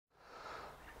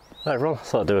Hi everyone, I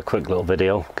thought I'd do a quick little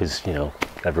video because, you know,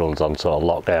 everyone's on sort of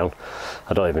lockdown.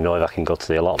 I don't even know if I can go to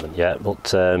the allotment yet, but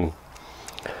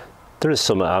there is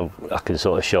something I can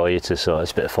sort of show you to it's a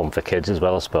bit of fun for kids as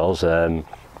well, I suppose. And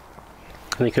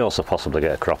you can also possibly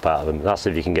get a crop out of them. That's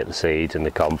if you can get the seeds and the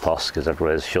compost, because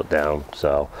everywhere's shut down.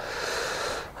 So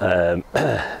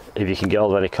if you can get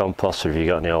hold of any compost, or if you've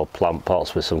got any old plant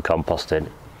pots with some compost in,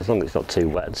 as long as it's not too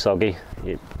wet and soggy,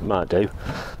 it might do.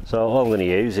 So all I'm going to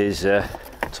use is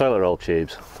toilet roll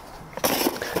tubes,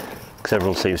 because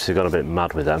everyone seems to have gone a bit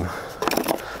mad with them.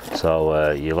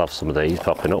 So you'll have some of these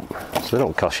popping up, so they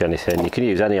don't cost you anything. You can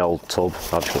use any old tub.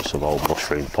 I've just got some old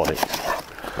mushroom punnets,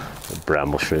 brown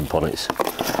mushroom punnets,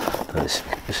 and it's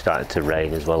starting to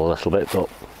rain as well a little bit, but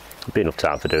there'll be enough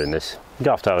time for doing this. You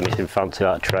don't have to have anything fancy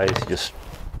like trays, you just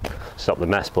stop the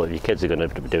mess. But if your kids are going to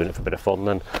be doing it for a bit of fun,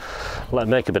 then let them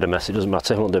make a bit of mess, it doesn't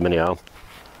matter, it won't do them any harm.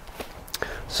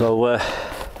 So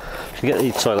you get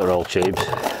these toilet roll tubes and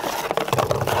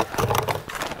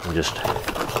just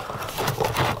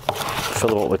fill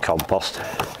them up with compost.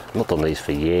 I've not done these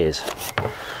for years,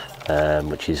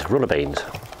 which is runner beans.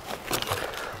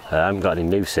 I haven't got any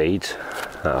new seeds.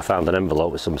 I found an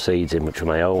envelope with some seeds in, which were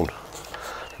my own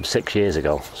from 6 years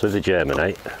ago. So if they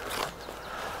germinate,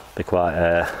 be quite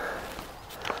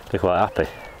happy.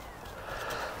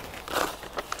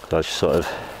 So I just sort of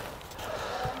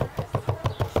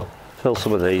fill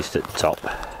some of these to the top.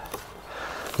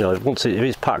 You know, if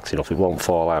it's packed enough, it won't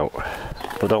fall out.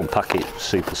 But don't pack it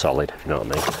super solid, if you know what I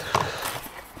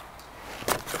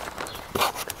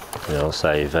mean. You know,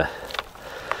 save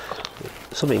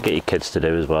something to get your kids to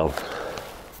do as well.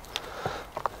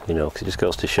 You know, because it just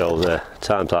goes to show that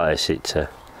times like this, it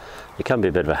can be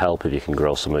a bit of a help if you can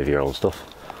grow some of your own stuff.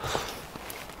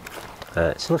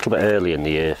 It's a little bit early in the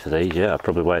year for these. Yeah, I'll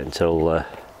probably wait until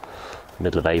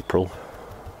middle of April.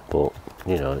 But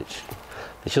you know,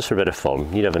 it's just for a bit of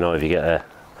fun. You never know if you get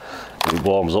it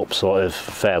warms up sort of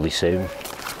fairly soon.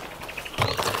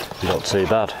 Not too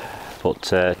bad.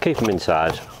 But keep them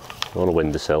inside on a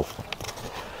windowsill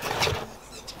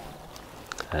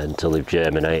until they've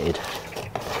germinated,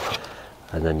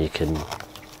 and then you can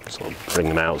sort of bring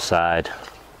them outside.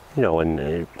 You know,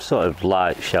 in sort of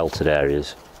light sheltered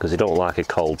areas, because they don't like a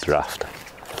cold draft.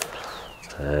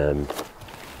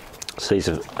 So these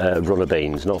are runner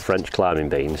beans, not French climbing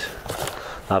beans.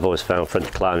 I've always found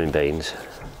French climbing beans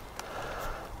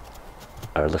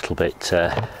are a little bit,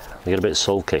 they get a bit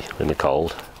sulky in the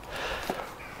cold.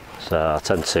 So I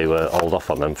tend to hold off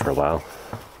on them for a while.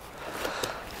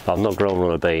 But I've not grown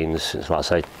runner beans since, like I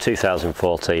say,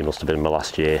 2014 must have been my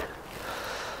last year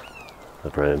I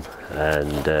grew them.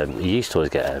 And you used to always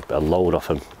get a load off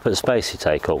them. But the space you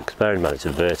take up, because bear in mind it's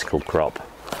a vertical crop.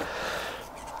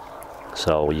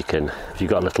 So you can, if you've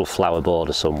got a little flower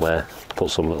border somewhere,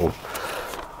 put some little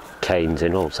canes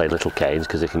in. I won't say little canes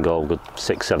because they can go a good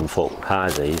 6-7 foot high,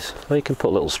 these. Or you can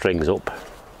put little strings up.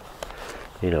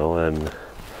 You know,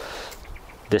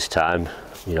 this time,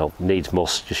 you know, needs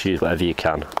must, just use whatever you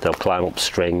can. They'll climb up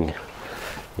string.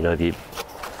 You know, if you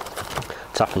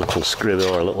tap a little screw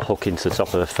or a little hook into the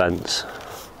top of a fence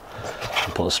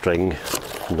and put a string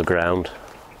from the ground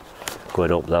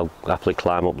going up, they'll happily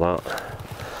climb up that.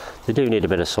 They do need a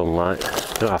bit of sunlight.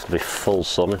 They don't have to be full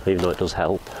sun, even though it does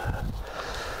help.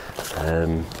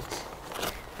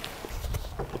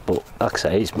 But like I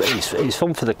say, it's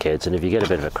fun for the kids, and if you get a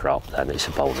bit of a crop, then it's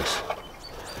a bonus.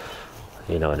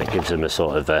 You know, and it gives them a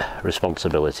sort of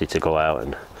responsibility to go out,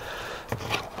 and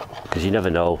because you never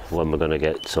know when we're going to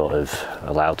get sort of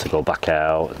allowed to go back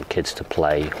out and kids to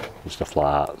play and stuff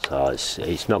like that. So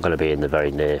it's not going to be in the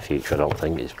very near future, I don't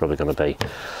think. It's probably going to be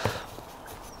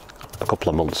a couple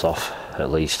of months off at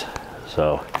least.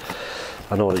 So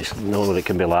I know what it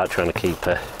can be like trying to keep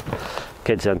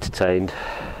kids entertained,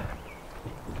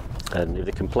 and if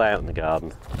they can play out in the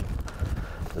garden,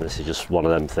 then this is just one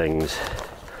of them things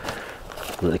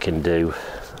that they can do,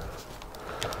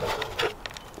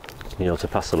 you know, to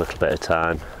pass a little bit of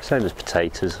time. Same as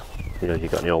potatoes. You know, if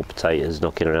you've got any old potatoes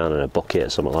knocking around in a bucket or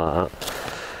something like that,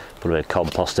 put a bit of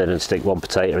compost in and stick one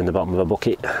potato in the bottom of a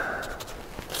bucket.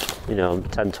 You know,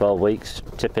 10-12 weeks,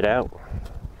 tip it out.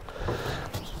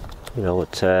 You know,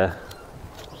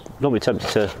 don't be tempted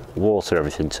to water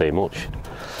everything too much.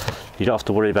 You don't have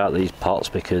to worry about these pots,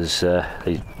 because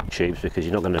these tubes, because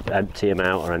you're not going to empty them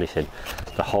out or anything.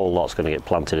 The whole lot's going to get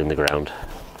planted in the ground.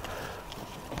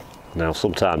 Now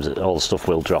sometimes all the stuff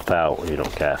will drop out if you're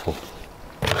not careful.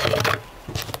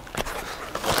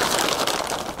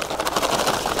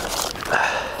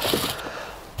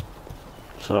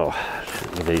 So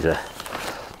these are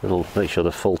little, make sure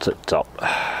they're full to the top.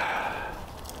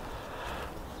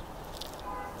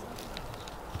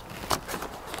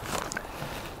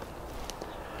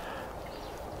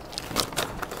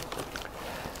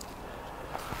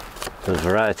 The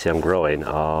variety I'm growing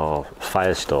are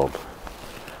Firestone.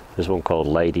 There's one called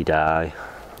Lady Di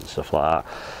and stuff like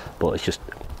that, but it's just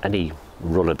any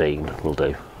runner bean will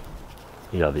do.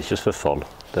 You know, it's just for fun.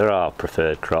 There are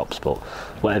preferred crops, but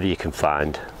whatever you can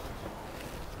find.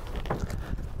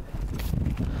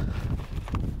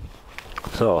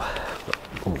 So,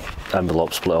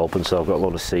 envelope split open, so I've got a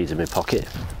load of seeds in my pocket.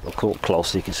 I'll come up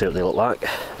close so you can see what they look like.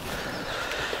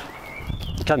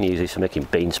 You can use these for making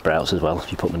bean sprouts as well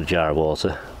if you put them in a jar of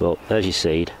water. But there's your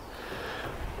seed,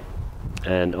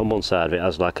 and on one side of it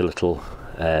has like a little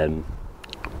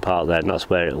part there, and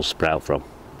that's where it'll sprout from.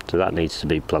 So that needs to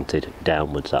be planted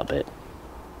downwards, that bit.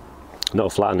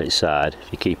 Not flat on its side.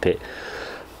 If you keep it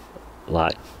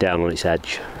like down on its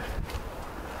edge,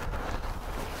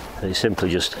 and you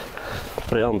simply just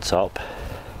put it on top,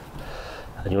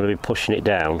 and you want to be pushing it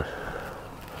down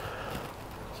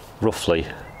roughly,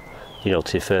 you know,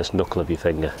 to your first knuckle of your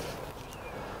finger.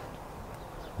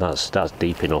 That's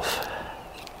deep enough.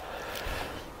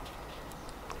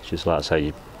 It's just like, say,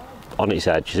 you on its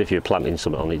edge, as if you're planting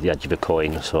something on the edge of a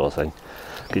coin sort of thing.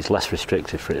 It's less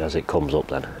restrictive for it as it comes up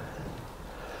then.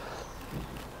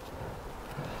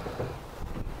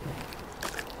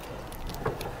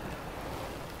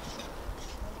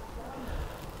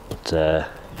 But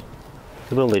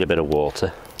it will need a bit of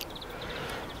water.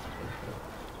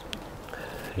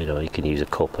 You know, you can use a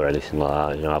cup or anything like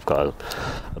that. You know, I've got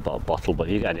a bottle, but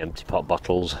if you get any empty pot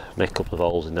bottles, make a couple of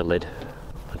holes in the lid,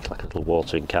 make like a little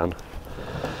watering can.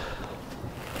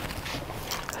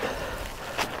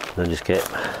 Then just get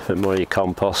a bit more of your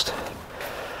compost.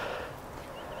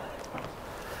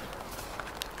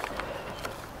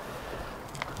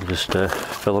 And just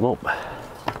fill them up.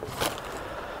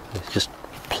 It's just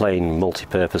plain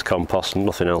multi-purpose compost and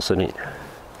nothing else in it.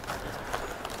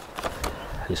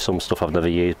 There's some stuff I've never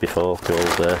used before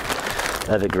called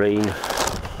Evergreen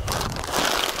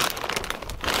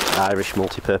Irish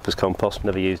multi-purpose compost.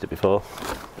 Never used it before.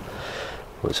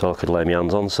 It's all I could lay my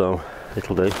hands on, so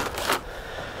it'll do.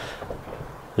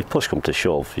 If push come to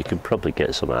shove, you can probably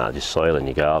get some out of just soil in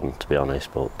your garden, to be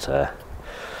honest, but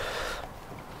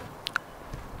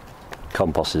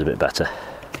compost is a bit better.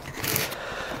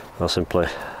 I'll simply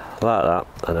like that,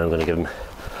 and I'm going to give them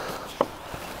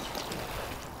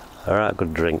a right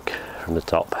good drink from the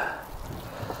top.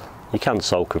 You can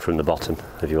soak them from the bottom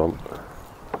if you want.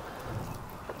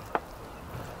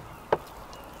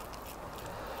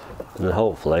 And then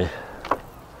hopefully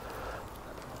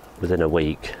within a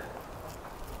week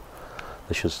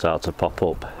they should start to pop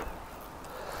up.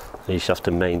 You just have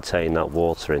to maintain that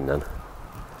watering then.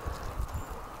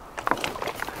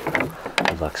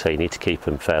 Like I say, you need to keep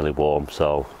them fairly warm,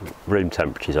 so room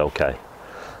temperature is okay.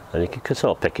 And you can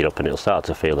sort of pick it up and it'll start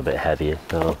to feel a bit heavier.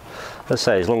 So, let's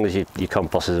say as long as your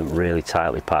compost isn't really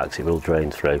tightly packed, it will drain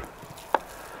through.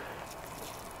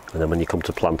 And then when you come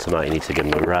to plant them out, you need to give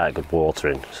them a right good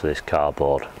watering, so this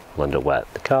cardboard will end up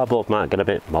wet. The cardboard might get a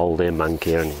bit mouldy and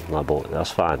manky, and but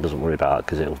that's fine, doesn't worry about it,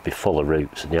 because it'll be full of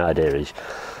roots. And the idea is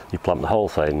you plant the whole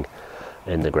thing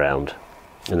in the ground,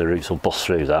 and the roots will bust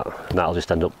through that, and that'll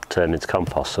just end up turning into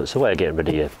compost. So it's a way of getting rid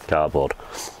of your cardboard.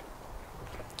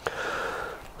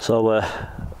 So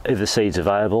if the seeds are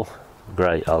viable,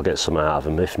 great, I'll get some out of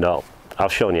them. If not,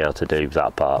 I've shown you how to do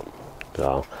that part.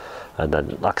 So, and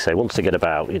then, like I say, once they get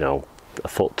about, you know, a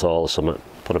foot tall or something,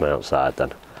 put them outside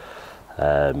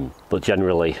then. But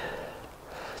generally,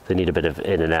 they need a bit of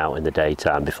in and out in the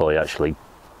daytime before you actually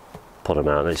put them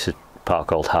out. And it's a part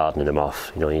called hardening them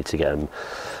off. You know, you need to get them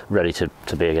ready to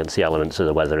be against the elements of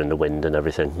the weather and the wind and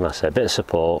everything. Like I say, a bit of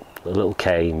support, little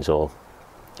canes or,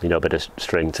 you know, a bit of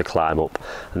string to climb up,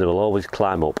 and they will always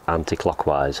climb up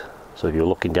anti-clockwise. So if you're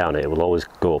looking down it will always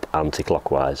go up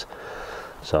anti-clockwise.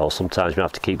 So sometimes you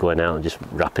have to keep going out and just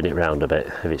wrapping it round a bit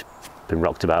if it's been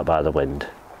rocked about by the wind.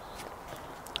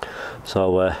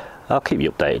 So I'll keep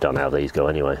you updated on how these go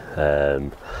anyway.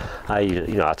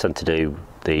 I tend to do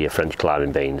the French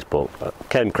climbing beans, but I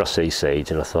came across these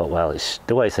seeds and I thought, well, it's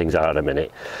the way things are at a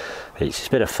minute. It's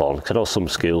a bit of fun, because I know some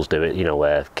schools do it, you know,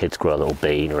 where kids grow a little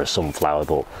bean or a sunflower,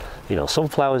 but, you know,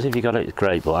 sunflowers, if you got it, it's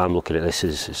great, but I'm looking at this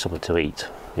as something to eat,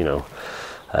 you know.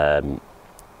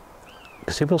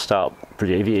 Because it will start,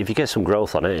 if you get some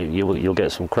growth on it, you'll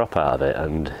get some crop out of it,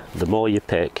 and the more you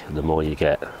pick, the more you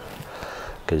get.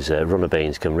 Because runner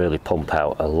beans can really pump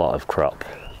out a lot of crop,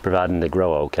 providing they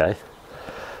grow okay.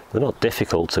 They're not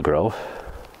difficult to grow.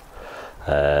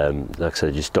 Like I said,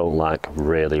 they just don't like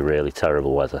really, really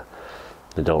terrible weather.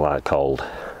 They don't like cold.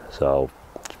 So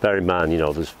just bear in mind, you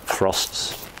know, there's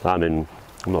frosts. I'm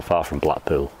not far from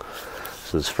Blackpool,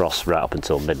 so there's frosts right up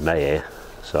until mid-May here.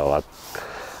 So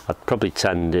I'd probably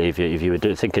tend, if you were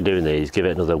thinking of doing these, give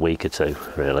it another week or two,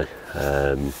 really.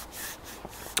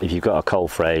 If you've got a cold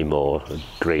frame or a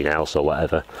greenhouse or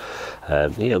whatever,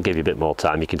 it'll give you a bit more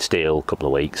time. You can steal a couple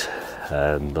of weeks.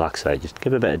 Like I say, just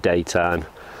give it a bit of daytime,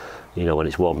 you know, when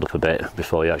it's warmed up a bit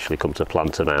before you actually come to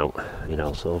plant them out, you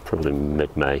know, so probably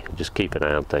mid-May. Just keep an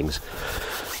eye on things.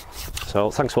 So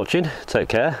thanks for watching, take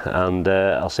care, and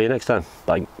I'll see you next time.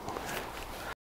 Bye.